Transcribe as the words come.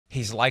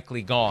he's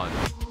likely gone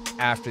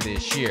after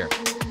this year.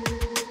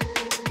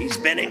 He's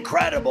been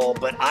incredible,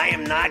 but I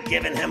am not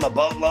giving him a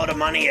boatload of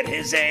money at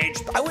his age.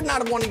 I would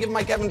not have wanted to give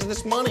Mike Evans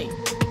this money.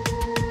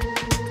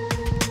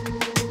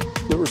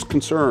 There was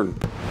concern.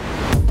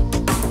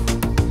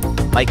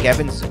 Mike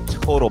Evans is a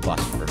total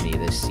bust for me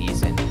this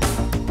season.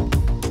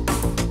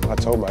 I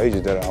told my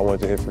agent that I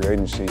wanted to hit free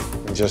agency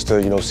just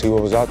to, see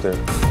what was out there.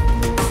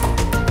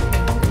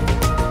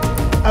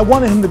 I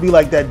wanted him to be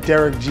like that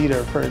Derek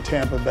Jeter for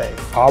Tampa Bay.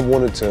 I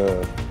wanted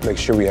to make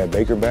sure we had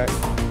Baker back.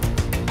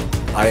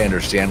 I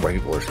understand why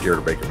people are scared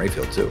of Baker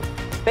Mayfield, too.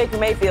 Baker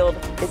Mayfield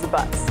is a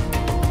bust.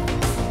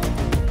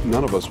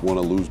 None of us want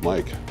to lose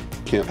Mike.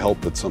 Can't help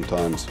but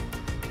sometimes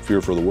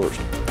fear for the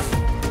worst.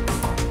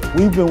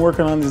 We've been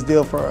working on this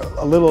deal for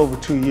a little over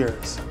 2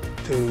 years.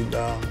 Dude,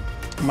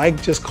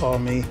 Mike just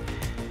called me,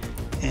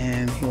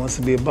 and he wants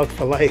to be a Buck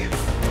for life.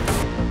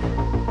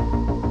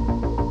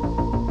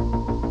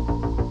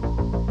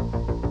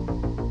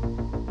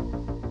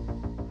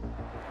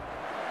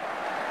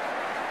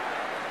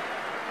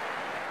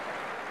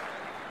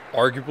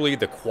 Arguably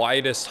the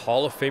quietest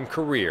Hall of Fame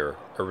career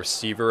a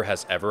receiver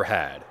has ever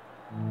had.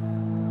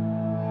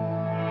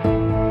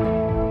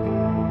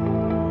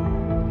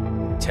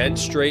 10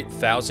 straight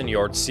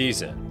 1,000-yard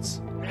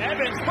seasons.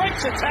 Evans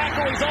breaks a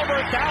tackle, he's over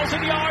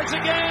 1,000 yards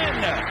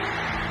again.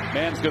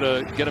 Man's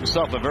gonna get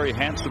himself a very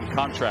handsome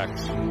contract.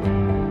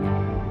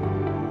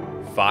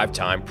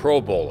 5-time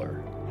Pro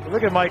Bowler.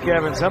 Look at Mike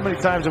Evans, how many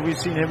times have we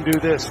seen him do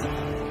this?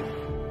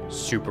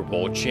 Super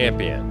Bowl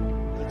champion.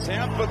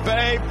 Tampa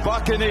Bay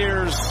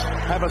Buccaneers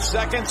have a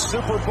second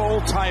Super Bowl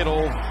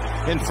title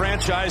in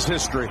franchise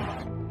history.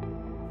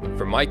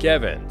 For Mike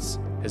Evans,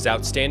 his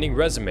outstanding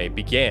resume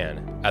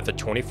began at the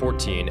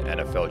 2014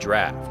 NFL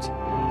Draft.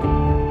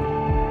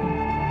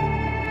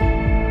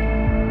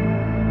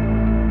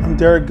 I'm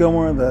Deryk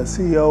Gilmore, the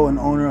CEO and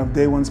owner of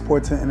Day One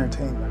Sports and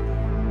Entertainment.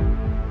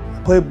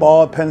 I played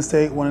ball at Penn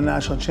State, won a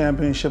national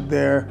championship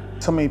there.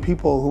 So many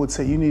people who would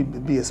say, you need to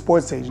be a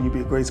sports agent, you'd be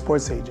a great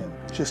sports agent.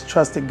 Just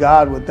trusted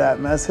God with that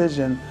message,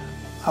 and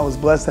I was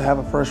blessed to have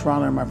a first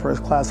rounder in my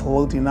first class,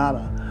 Licht.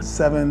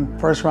 7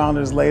 first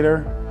rounders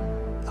later,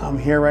 I'm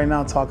here right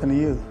now talking to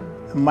you.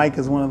 And Mike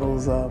is one of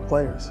those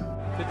players.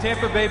 The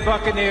Tampa Bay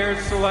Buccaneers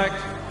select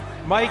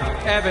Mike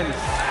Evans,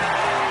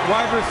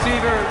 wide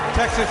receiver,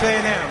 Texas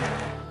A&M.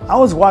 I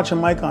was watching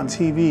Mike on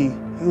TV.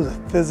 He was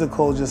a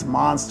physical, just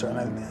monster. And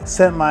I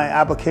sent my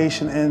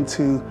application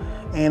into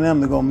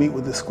A&M to go meet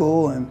with the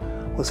school, and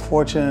was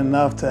fortunate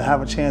enough to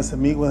have a chance to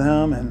meet with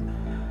him. And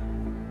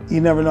you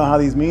never know how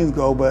these meetings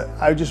go, but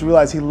I just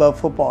realized he loved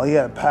football. He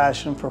had a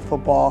passion for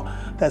football,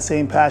 that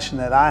same passion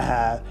that I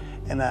had,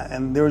 and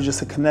there was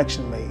just a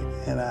connection made.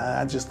 And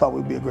I just thought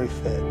we'd be a great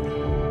fit.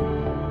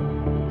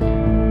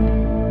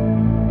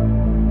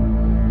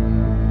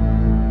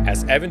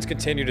 As Evans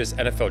continued his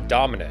NFL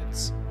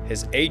dominance,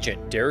 his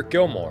agent, Deryk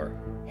Gilmore,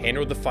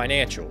 handled the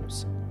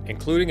financials,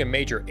 including a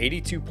major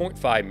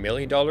 $82.5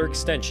 million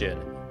extension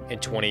in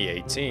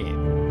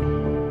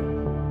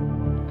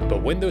 2018.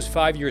 But when those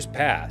 5 years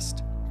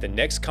passed, the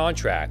next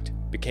contract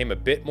became a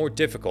bit more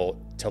difficult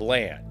to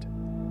land.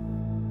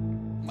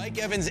 Mike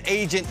Evans'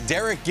 agent,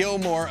 Deryk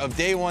Gilmore of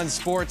Day One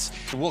Sports,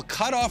 will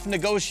cut off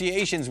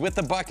negotiations with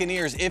the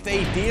Buccaneers if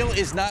a deal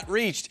is not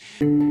reached.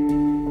 Can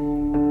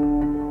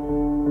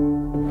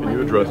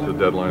you address the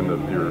deadline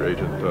that your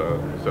agent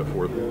set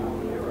forth?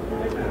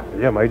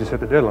 Yeah, my agent set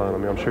the deadline. I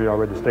mean, I'm sure y'all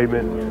read the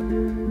statement.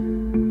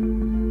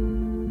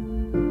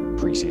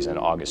 Preseason,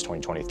 August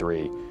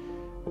 2023,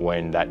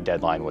 when that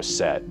deadline was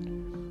set.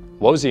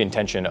 What was the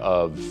intention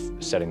of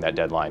setting that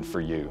deadline for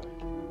you?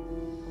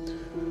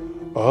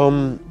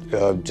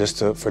 Just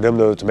for them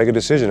to make a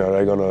decision. Are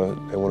they want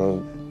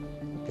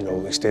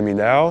to, extend me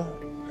now?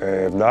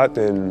 And if not,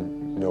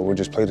 then, we'll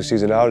just play the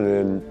season out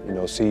and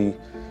then, see,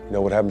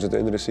 what happens at the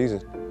end of the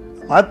season.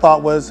 My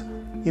thought was,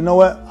 you know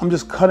what, I'm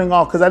just cutting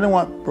off, because I didn't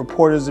want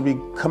reporters to be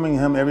coming to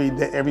him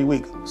every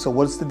week. So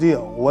what's the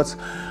deal?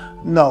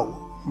 No,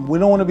 we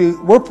don't want to be,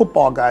 we're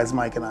football guys,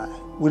 Mike and I.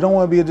 We don't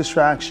want to be a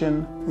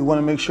distraction. We want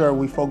to make sure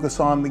we focus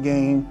on the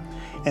game,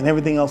 and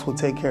everything else will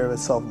take care of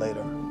itself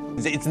later.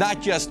 It's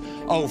not just,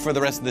 for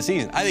the rest of the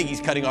season. I think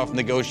he's cutting off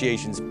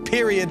negotiations,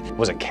 period.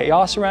 Was it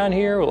chaos around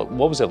here?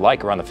 What was it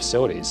like around the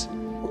facilities?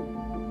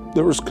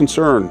 There was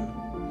concern.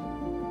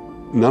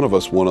 None of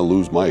us want to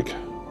lose Mike.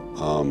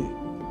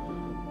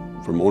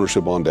 From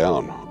ownership on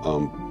down.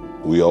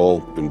 We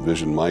all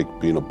envisioned Mike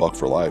being a Buck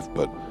for life,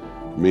 but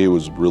for me it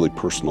was really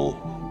personal.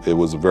 It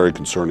was a very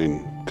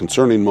concerning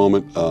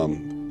moment.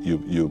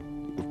 You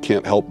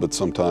can't help but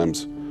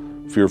sometimes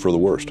fear for the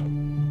worst.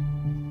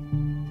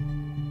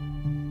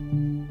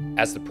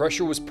 As the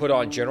pressure was put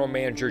on general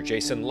manager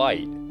Jason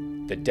Licht,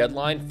 the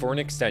deadline for an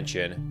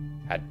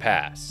extension had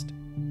passed.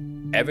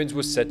 Evans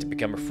was set to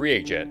become a free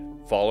agent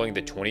following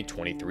the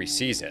 2023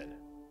 season.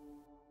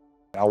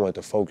 I wanted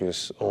to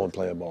focus on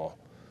playing ball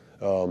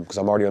because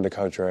I'm already under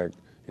contract.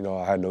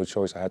 I had no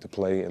choice. I had to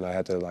play, and I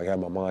had to have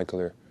my mind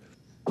clear.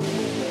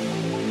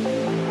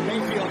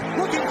 Mayfield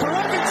looking for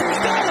Evans. He's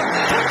got a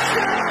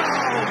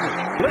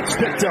touchdown! Licht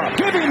picked up.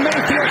 Giving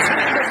Mayfield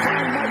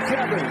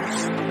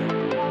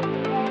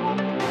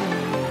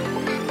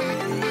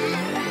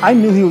I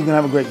knew he was going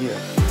to have a great year.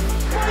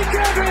 Mike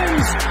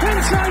Evans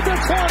inside the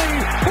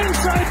 20,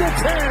 inside the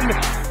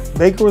 10.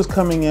 Baker was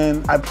coming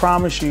in. I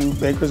promise you,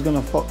 Baker's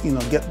going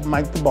to, get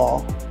Mike the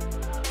ball.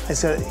 I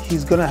said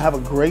he's going to have a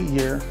great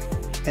year,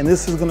 and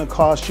this is going to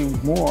cost you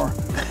more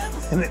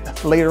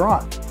later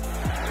on.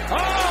 Oh,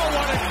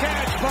 what a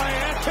catch by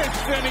Evans,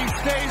 and he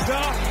stays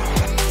up.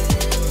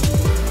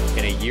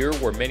 In a year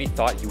where many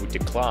thought he would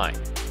decline,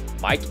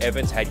 Mike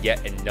Evans had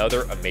yet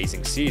another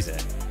amazing season,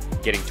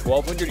 getting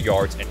 1,200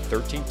 yards and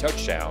 13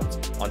 touchdowns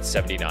on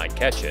 79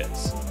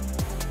 catches.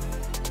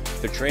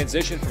 The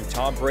transition from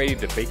Tom Brady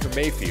to Baker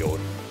Mayfield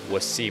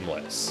was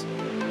seamless.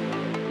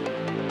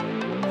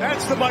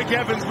 That's the Mike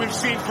Evans we've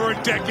seen for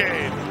a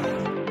decade.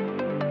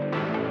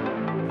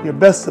 Your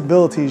best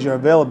ability is your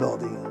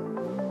availability.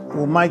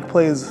 Well, Mike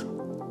plays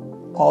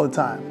all the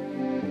time.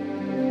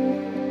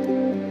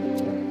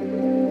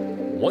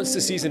 Once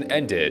the season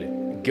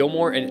ended,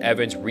 Gilmore and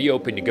Evans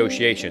reopened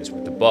negotiations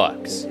with the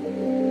Bucs.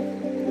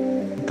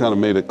 Kind of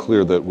made it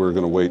clear that we're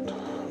going to wait.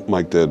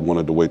 Mike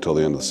wanted to wait till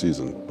the end of the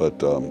season,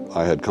 but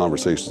I had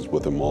conversations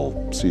with him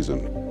all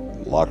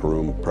season, locker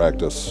room,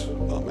 practice,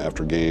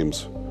 after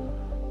games,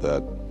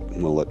 that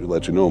I'm going to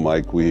let you know,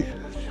 Mike, we're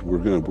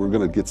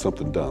going to get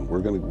something done.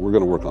 We're going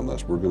to work on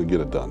this. We're going to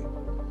get it done.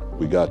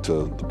 We got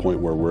to the point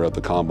where we're at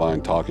the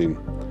combine talking,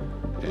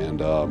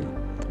 and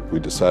we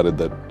decided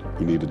that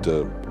we needed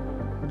to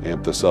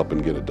amp this up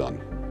and get it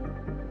done.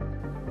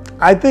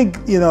 I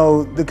think,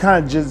 to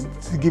kind of just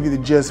to give you the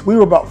gist, we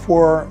were about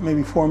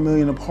maybe $4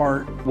 million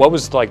apart. What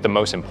was like the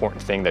most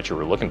important thing that you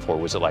were looking for?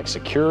 Was it like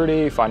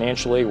security,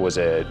 financially? Was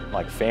it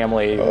like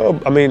family?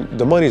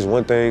 The money's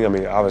one thing.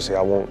 Obviously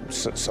I want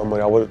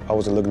somebody, I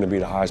wasn't looking to be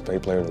the highest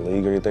paid player in the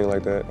league or anything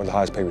like that, or the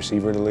highest paid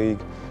receiver in the league,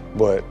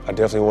 but I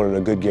definitely wanted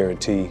a good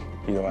guarantee,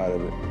 out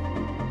of it.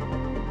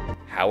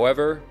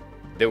 However,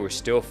 they were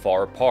still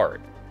far apart.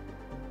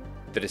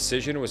 The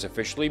decision was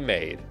officially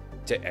made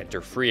to enter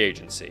free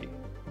agency.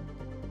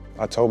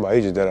 I told my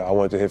agent that I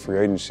wanted to hit free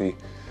agency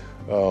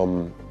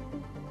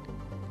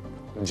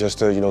just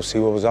to, see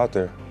what was out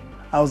there.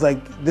 I was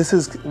like, this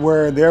is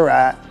where they're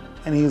at.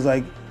 And he was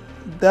like,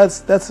 that's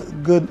a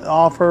good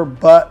offer,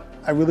 but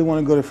I really want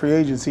to go to free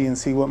agency and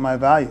see what my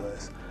value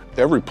is.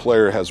 Every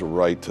player has a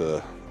right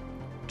to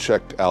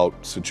check out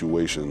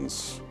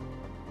situations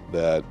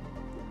that,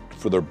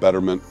 for their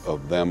betterment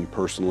of them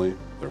personally,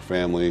 their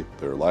family,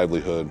 their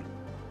livelihood.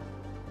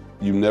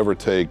 You never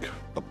take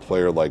a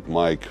player like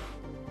Mike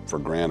for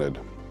granted.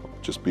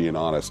 Just being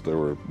honest, there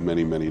were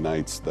many, many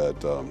nights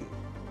that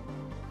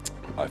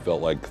I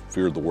felt like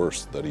feared the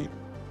worst, that he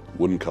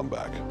wouldn't come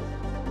back.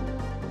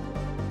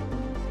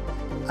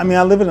 I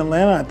live in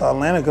Atlanta. I thought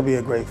Atlanta could be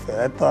a great fit.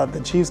 I thought the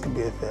Chiefs could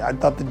be a fit. I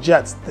thought the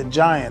Jets, the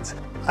Giants.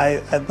 I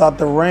thought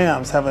the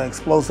Rams have an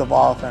explosive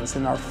offense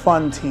and are a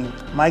fun team.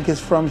 Mike is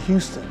from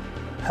Houston,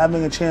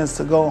 having a chance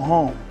to go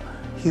home.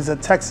 He's a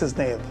Texas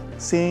native.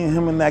 Seeing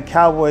him in that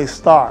Cowboy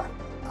star,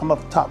 I'm a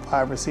top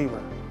 5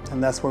 receiver.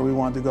 And that's where we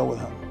wanted to go with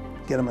him,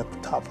 get him a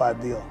top 5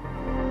 deal.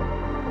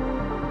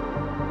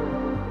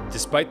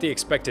 Despite the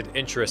expected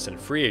interest in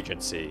free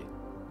agency,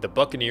 the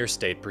Buccaneers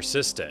stayed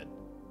persistent.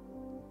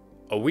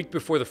 A week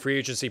before the free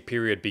agency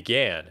period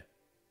began,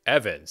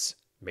 Evans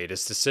made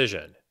his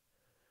decision.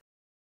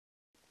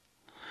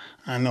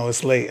 I know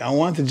it's late. I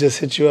wanted to just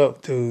hit you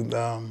up, dude.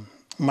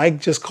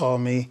 Mike just called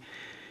me,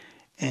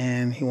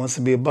 and he wants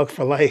to be a Buck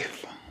for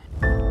life.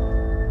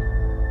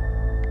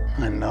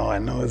 I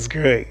know, it's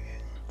great.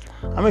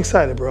 I'm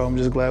excited, bro. I'm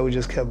just glad we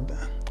just kept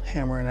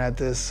hammering at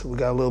this. We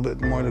got a little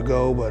bit more to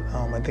go, but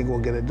I think we'll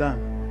get it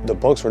done. The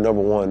Bucs were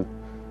number one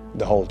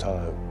the whole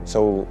time.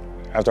 So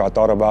after I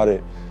thought about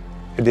it,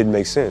 it didn't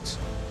make sense.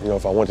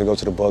 If I wanted to go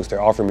to the Bucs, they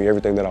offered me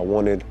everything that I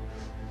wanted.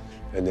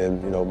 And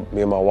then,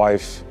 me and my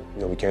wife,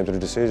 we came to the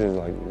decision,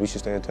 like, we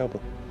should stay in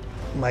Tampa.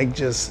 Mike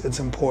it's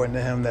important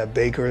to him that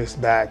Baker is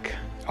back.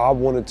 I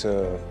wanted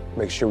to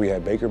make sure we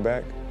had Baker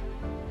back.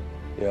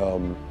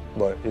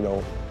 But,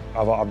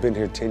 I've been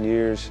here 10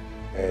 years,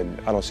 and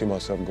I don't see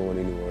myself going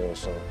anywhere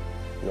else. So,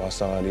 I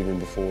signed even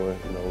before,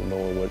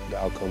 knowing what the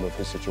outcome of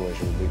his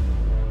situation would be.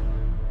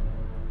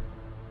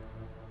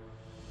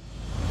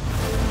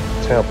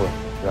 Tampa,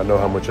 I know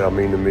how much y'all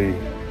mean to me.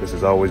 This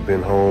has always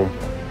been home.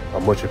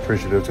 I'm much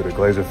appreciative to the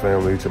Glazer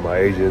family, to my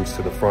agents,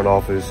 to the front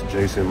office,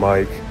 Jason,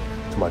 Mike,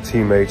 to my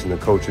teammates and the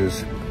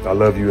coaches. I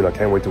love you, and I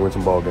can't wait to win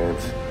some ball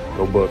games.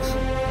 Go Bucs.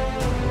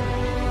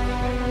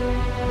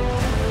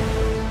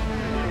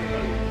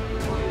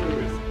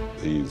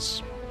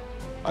 He's,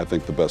 I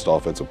think, the best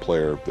offensive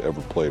player to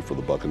ever play for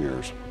the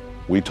Buccaneers.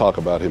 We talk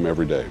about him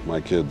every day.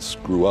 My kids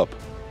grew up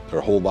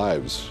their whole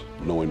lives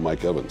knowing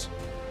Mike Evans.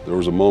 There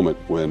was a moment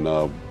when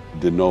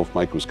didn't know if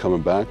Mike was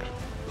coming back,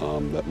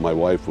 that my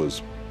wife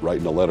was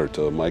writing a letter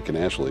to Mike and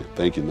Ashley,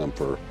 thanking them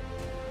for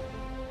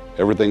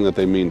everything that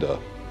they mean to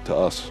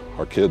us,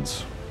 our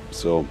kids.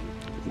 So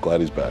I'm glad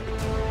he's back.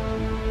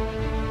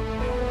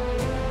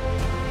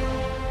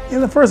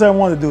 At first I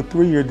wanted to do a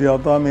 3-year deal. I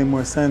thought it made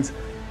more sense.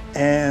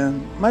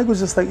 And Mike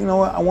was just like, you know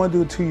what, I want to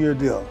do a 2-year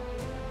deal.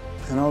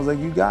 And I was like,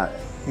 you got it,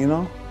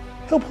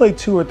 He'll play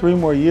 2 or 3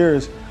 more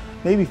years,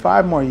 maybe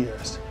 5 more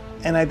years.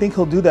 And I think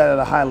he'll do that at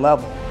a high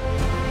level.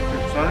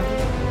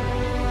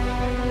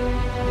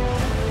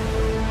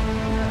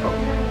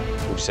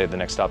 Would you say the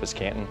next stop is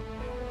Canton?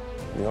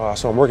 You know,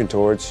 that's what I'm working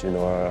towards. You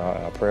know,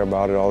 I pray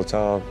about it all the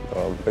time.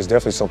 It's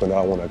definitely something that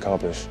I want to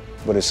accomplish,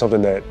 but it's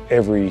something that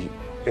every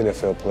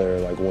NFL player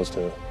wants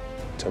to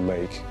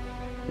make.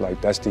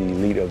 That's the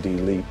elite of the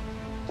elite.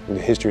 The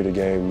history of the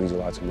game means a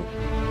lot to me.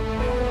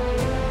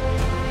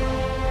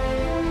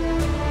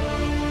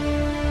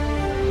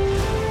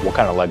 What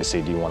kind of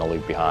legacy do you want to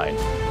leave behind?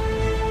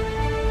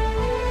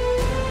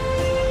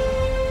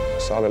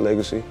 Solid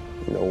legacy.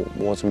 You know,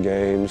 won some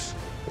games,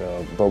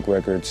 broke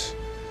records.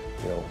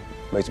 You know,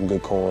 made some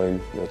good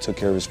coin. You know, took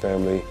care of his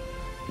family.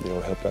 You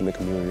know, helped out in the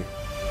community.